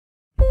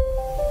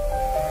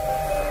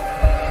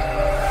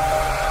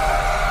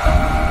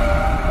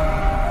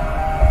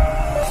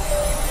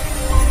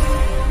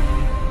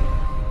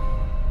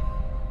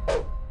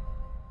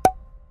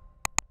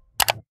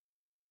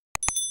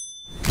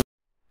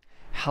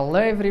Hello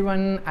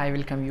everyone, I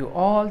welcome you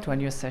all to a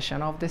new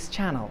session of this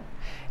channel.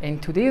 In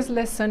today's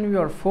lesson we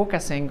are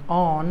focusing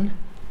on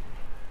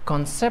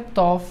concept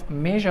of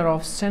measure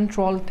of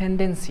central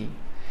tendency.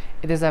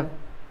 It is a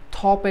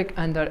topic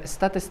under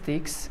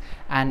statistics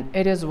and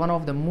it is one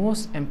of the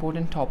most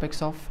important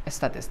topics of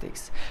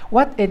statistics.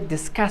 What it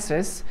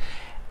discusses,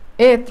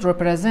 it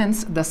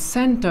represents the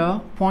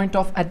center point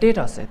of a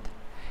data set.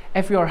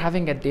 If you are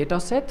having a data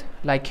set,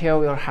 like here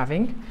we are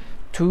having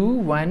 2,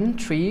 1,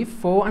 3,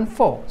 4 and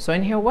 4. So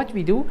in here what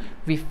we do,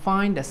 we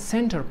find a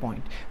center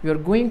point. We are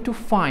going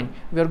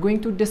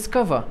to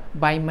discover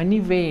by many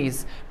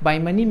ways, by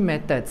many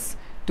methods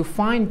to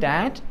find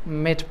that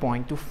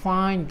midpoint, to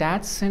find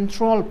that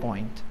central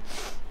point.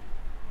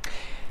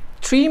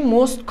 Three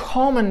most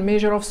common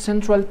measure of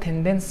central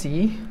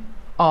tendency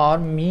are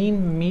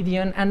mean,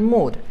 median and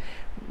mode.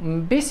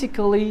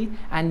 Basically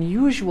and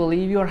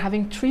usually we are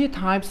having three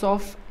types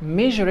of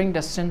measuring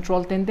the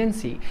central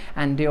tendency,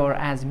 and they are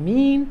as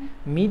mean,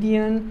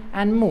 median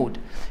and mode.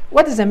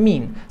 What is a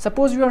mean?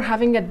 Suppose we are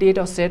having a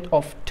data set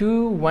of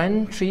 2,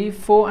 1, 3,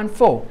 4 and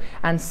 4,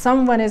 and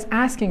someone is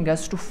asking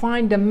us to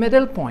find the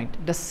middle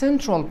point, the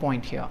central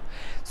point here.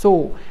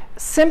 So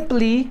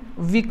simply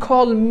we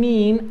call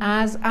mean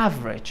as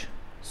average,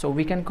 so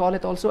we can call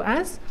it also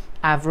as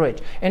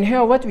average. And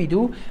here what we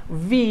do,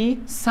 we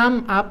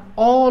sum up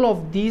all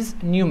of these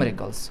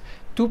numericals,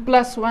 2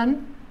 plus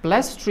 1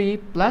 plus 3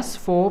 plus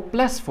 4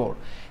 plus 4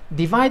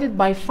 divided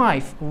by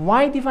 5.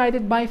 Why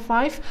divided by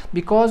 5?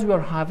 Because we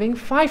are having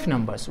 5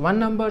 numbers, 1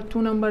 number,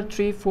 2 number,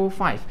 3, 4,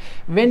 5.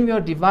 When we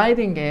are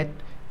dividing it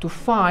to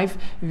 5,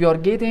 we are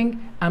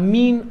getting a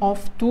mean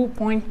of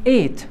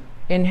 2.8.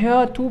 In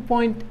here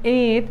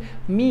 2.8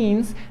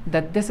 means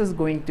that this is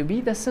going to be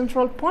the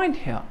central point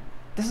here.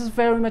 This is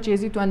very much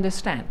easy to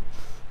understand.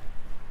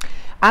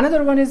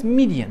 Another one is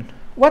median.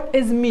 What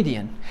is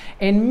median?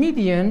 In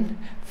median,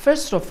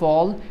 first of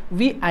all,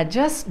 we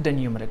adjust the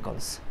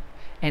numericals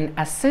in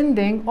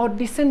ascending or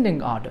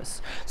descending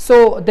orders.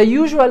 So the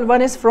usual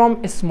one is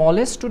from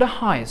smallest to the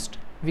highest.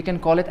 We can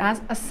call it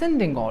as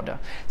ascending order.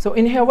 So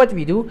in here what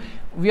we do,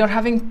 we are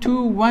having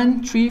 2,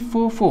 1, 3,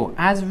 4, 4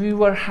 as we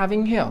were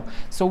having here.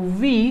 So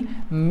we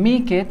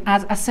make it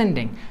as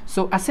ascending.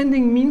 So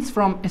ascending means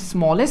from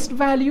smallest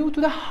value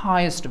to the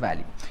highest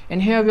value.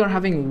 And here we are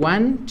having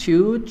 1,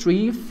 2,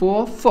 3,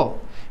 4, 4.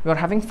 We are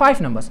having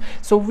 5 numbers.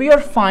 So we are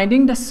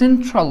finding the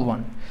central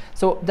one.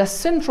 So the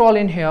central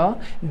in here,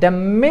 the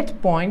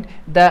midpoint,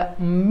 the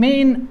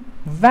main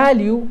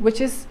value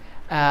which is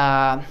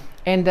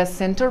and the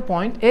center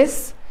point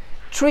is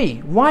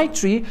 3. Why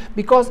 3?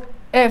 Because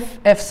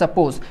if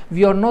suppose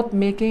we are not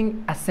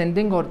making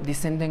ascending or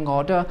descending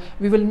order,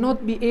 we will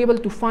not be able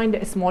to find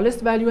the smallest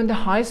value and the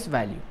highest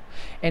value.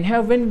 And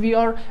here when we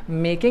are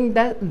making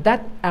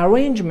that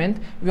arrangement,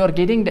 we are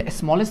getting the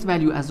smallest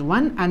value as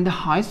 1 and the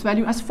highest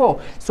value as 4.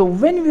 So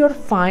when we are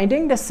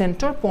finding the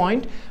center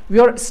point, we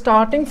are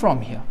starting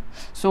from here.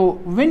 So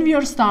when we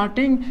are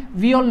starting,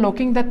 we are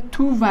looking that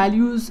 2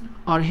 values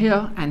are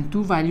here and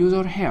 2 values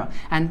are here,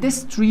 and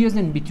this 3 is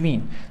in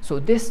between. So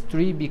this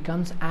 3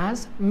 becomes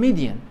as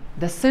median,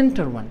 the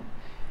center one,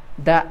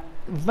 the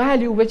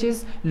value which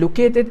is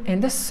located in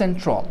the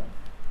central.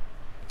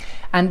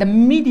 And the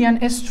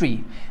median is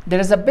 3. There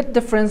is a bit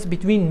difference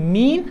between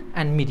mean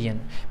and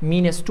median.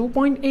 Mean is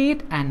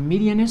 2.8 and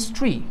median is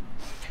 3.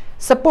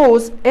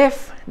 Suppose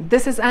if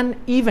this is an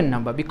even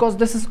number, because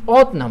this is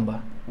odd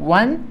number,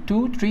 1,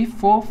 2, 3,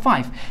 4,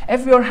 5.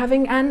 If we are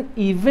having an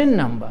even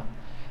number,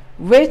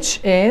 which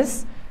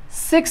is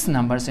 6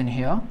 numbers in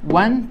here,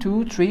 1,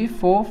 2, 3,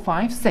 4,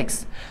 5,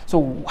 6.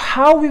 So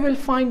how we will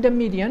find the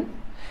median?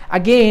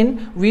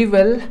 Again, we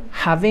will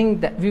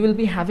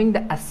be having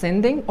the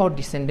ascending or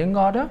descending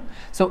order.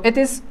 So it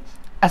is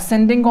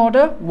ascending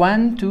order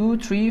 1, 2,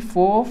 3,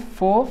 4,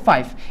 4,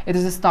 5. It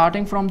is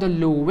starting from the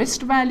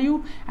lowest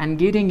value and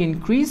getting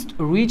increased,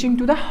 reaching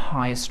to the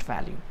highest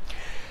value.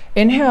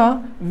 In here,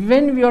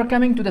 when we are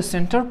coming to the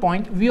center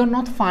point, we are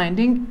not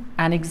finding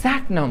an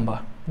exact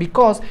number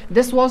because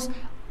this was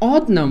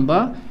odd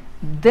number.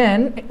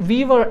 Then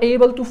we were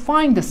able to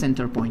find the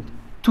center point.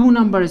 2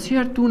 numbers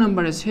here, 2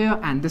 numbers here,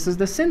 and this is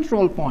the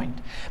central point.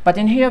 But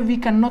in here we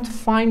cannot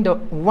find the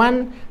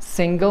one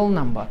single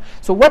number.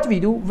 So what we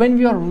do, when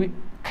we are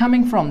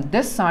coming from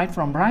this side,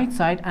 from right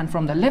side and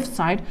from the left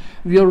side,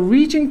 we are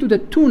reaching to the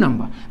 2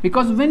 number,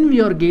 because when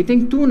we are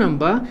getting 2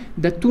 number,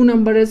 the 2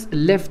 number is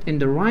left in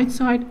the right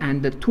side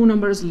and the 2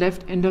 number is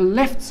left in the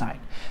left side.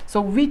 So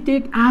we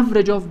take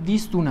average of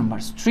these 2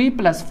 numbers. 3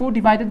 plus 4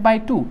 divided by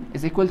 2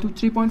 is equal to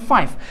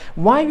 3.5.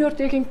 Why we are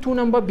taking 2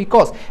 number?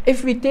 Because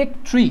if we take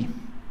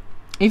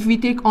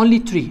only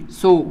 3,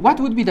 so what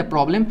would be the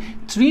problem?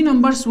 3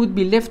 numbers would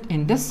be left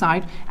in this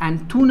side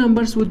and 2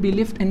 numbers would be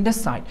left in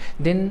this side.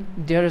 Then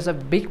there is a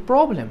big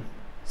problem.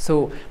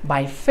 So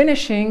by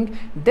finishing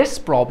this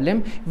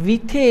problem, we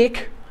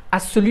take a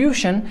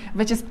solution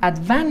which is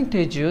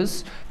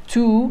advantageous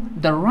to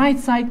the right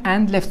side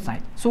and left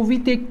side. So we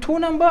take 2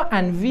 number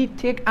and we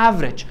take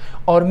average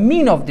or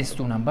mean of this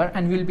 2 number,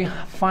 and we'll be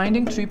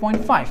finding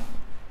 3.5.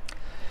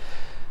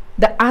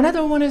 The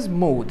another one is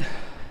mode.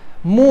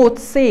 Mode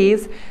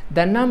says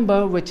the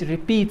number which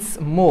repeats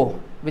more,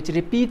 which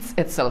repeats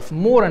itself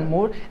more and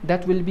more,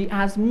 that will be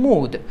as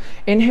mode.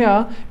 In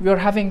here we are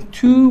having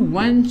 2,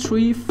 1,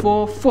 3,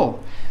 4, 4.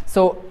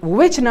 So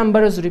which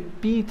number is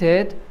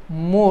repeated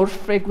more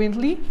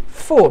frequently?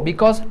 4,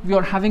 because we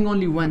are having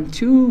only 1,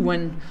 2,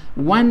 1,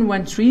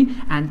 1, 3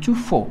 and 2,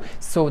 4.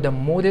 So the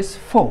mode is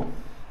 4.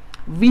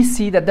 We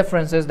see the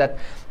differences that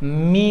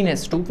mean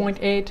is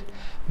 2.8,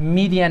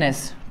 median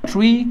is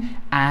 3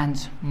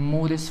 and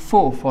mode is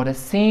 4 for the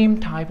same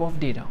type of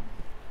data.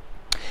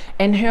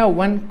 And here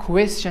one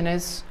question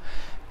is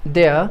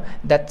there,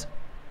 that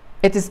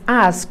it is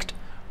asked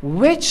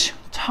which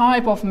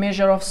type of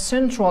measure of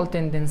central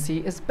tendency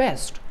is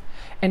best.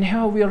 And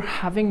here we are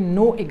having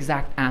no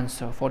exact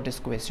answer for this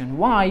question.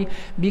 Why?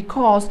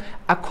 Because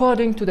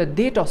according to the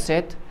data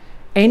set,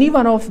 any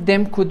one of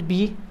them could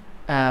be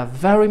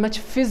very much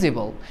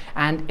feasible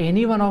and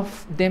any one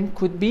of them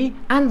could be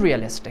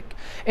unrealistic.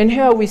 And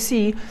here we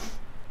see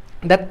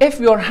that if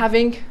we are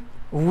having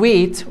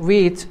weight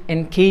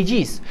in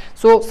kgs,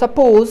 so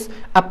suppose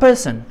a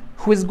person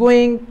who is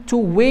going to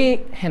weigh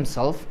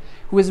himself,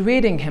 who is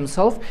weighing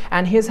himself,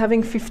 and he is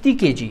having 50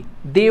 kg,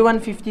 day 1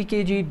 50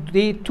 kg,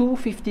 day 2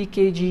 50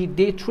 kg,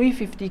 day 3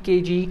 50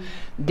 kg,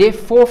 day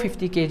 4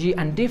 50 kg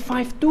and day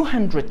 5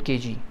 200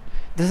 kg.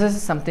 This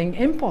is something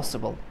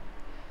impossible.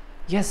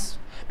 Yes,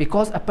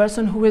 because a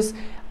person who is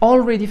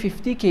already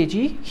 50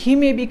 kg, he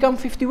may become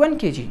 51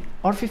 kg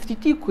or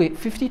 52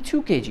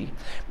 kg,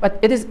 but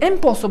it is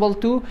impossible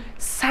to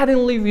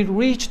suddenly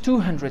reach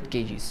 200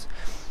 kgs.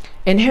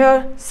 And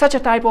here such a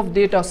type of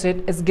data set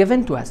is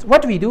given to us.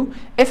 What we do,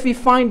 if we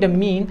find the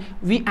mean,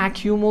 we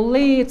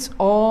accumulate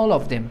all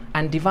of them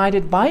and divide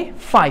it by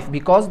 5,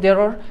 because there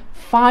are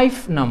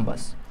 5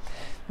 numbers.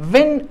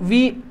 When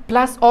we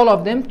plus all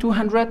of them,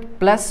 200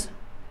 plus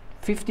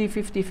 50,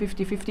 50,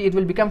 50, 50, it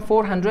will become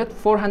 400.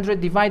 400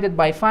 divided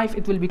by 5,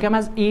 it will become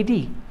as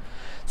 80.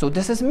 So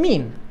this is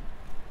mean.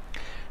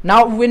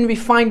 Now when we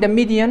find the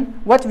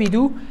median, what we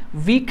do,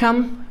 we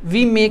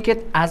make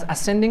it as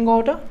ascending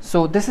order.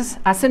 So this is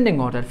ascending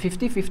order,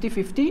 50, 50,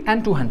 50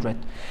 and 200.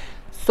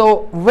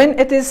 So when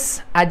it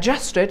is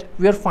adjusted,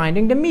 we are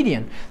finding the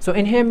median. So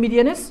in here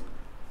median is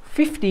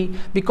 50,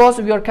 because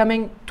we are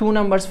coming 2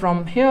 numbers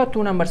from here,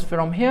 2 numbers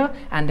from here,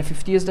 and the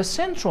 50 is the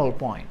central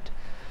point.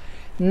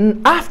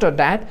 After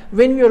that,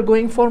 when we are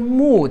going for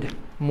mode,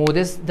 mode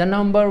is the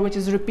number which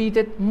is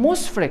repeated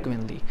most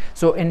frequently.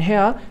 So in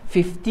here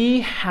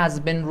 50 has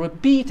been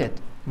repeated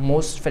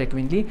most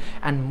frequently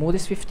and mode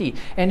is 50.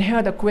 And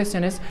here the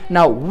question is,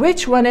 now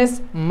which one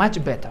is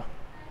much better?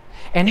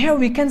 And here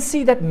we can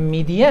see that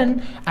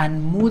median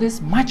and mode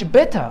is much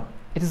better.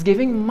 It is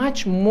giving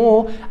much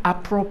more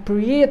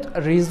appropriate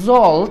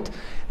result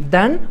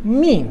than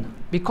mean,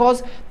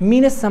 because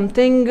mean is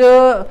something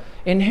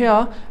in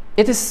here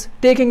it is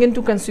taking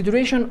into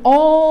consideration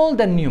all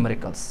the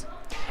numericals.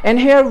 And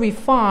here we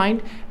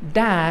find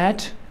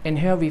that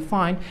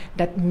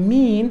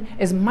mean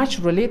is much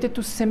related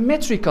to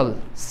symmetrical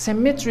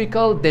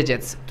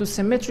digits, to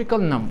symmetrical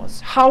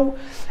numbers. How?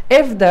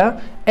 If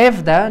the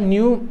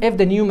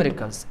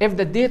numericals, if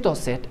the data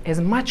set is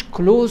much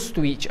close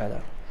to each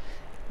other,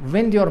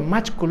 when they are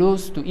much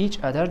close to each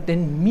other,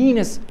 then mean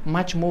is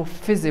much more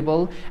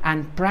feasible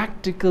and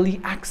practically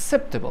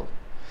acceptable.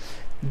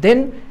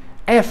 Then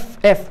if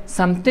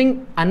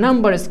a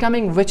number is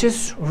coming which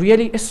is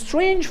really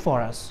strange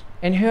for us,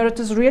 and here it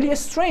is really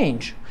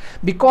strange,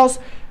 because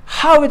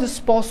how it is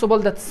possible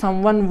that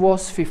someone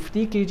was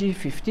 50 kg,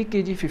 50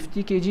 kg,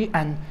 50 kg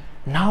and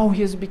now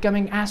he is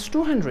becoming as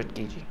 200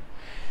 kg.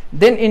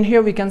 Then in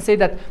here we can say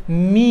that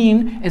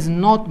mean is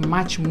not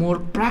much more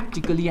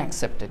practically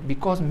accepted,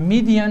 because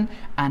median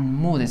and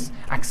mode is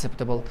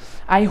acceptable.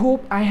 I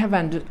hope I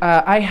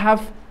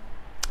have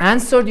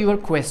answered your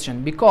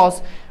question,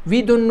 because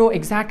we don't know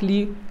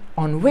exactly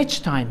on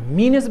which time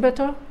mean is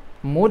better,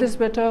 mode is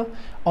better,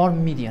 or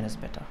median is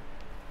better.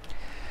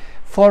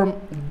 For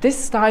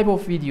this type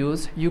of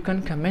videos, you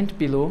can comment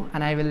below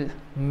and I will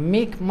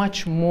make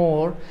much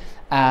more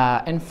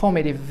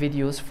informative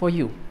videos for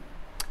you.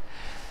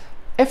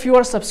 If you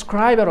are a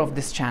subscriber of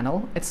this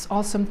channel, it's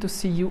awesome to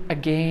see you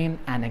again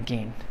and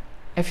again.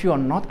 If you are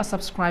not a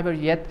subscriber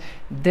yet,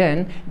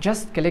 then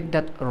just click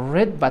that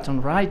red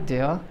button right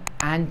there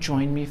and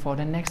join me for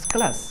the next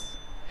class.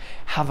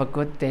 Have a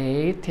good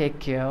day, take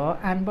care,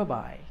 and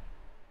bye-bye.